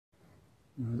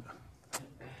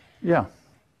Yeah.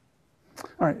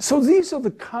 All right, so these are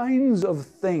the kinds of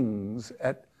things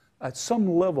at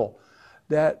some level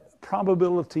that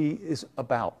probability is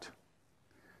about.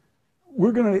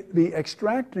 We're going to be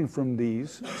extracting from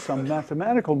these some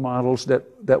mathematical models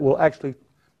that will actually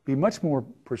be much more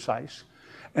precise,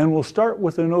 and we'll start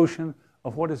with the notion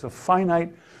of what is a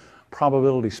finite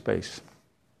probability space.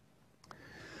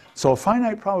 So a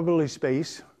finite probability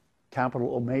space,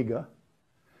 capital Omega,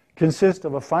 consists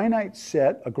of a finite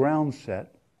set, a ground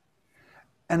set,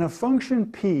 and a function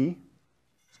p,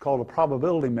 it's called a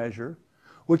probability measure,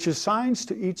 which assigns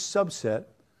to each subset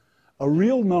a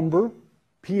real number,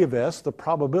 p of s, the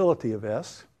probability of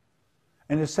s,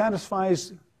 and it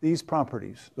satisfies these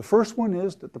properties. The first one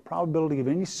is that the probability of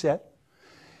any set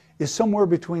is somewhere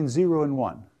between 0 and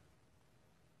 1.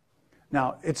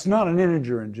 Now, it's not an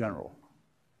integer in general.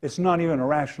 It's not even a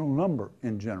rational number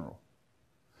in general.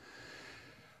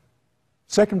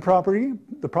 Second property,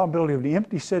 the probability of the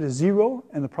empty set is 0,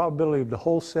 and the probability of the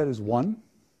whole set is 1.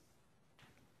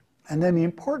 And then the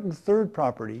important third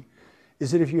property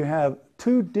is that if you have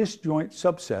two disjoint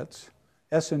subsets,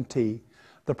 S and T,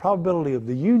 the probability of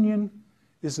the union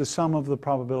is the sum of the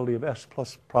probability of S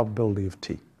plus probability of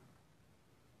T.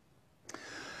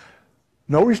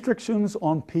 No restrictions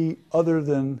on P other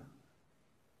than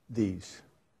these.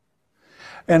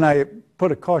 And I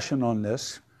put a caution on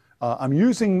this. I'm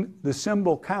using the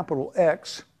symbol capital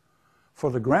X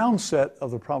for the ground set of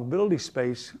the probability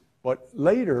space, but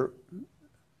later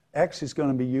X is going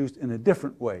to be used in a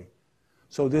different way.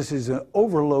 So this is an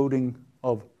overloading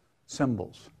of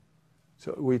symbols.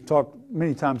 So we talked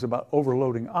many times about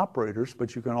overloading operators,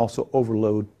 but you can also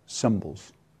overload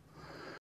symbols.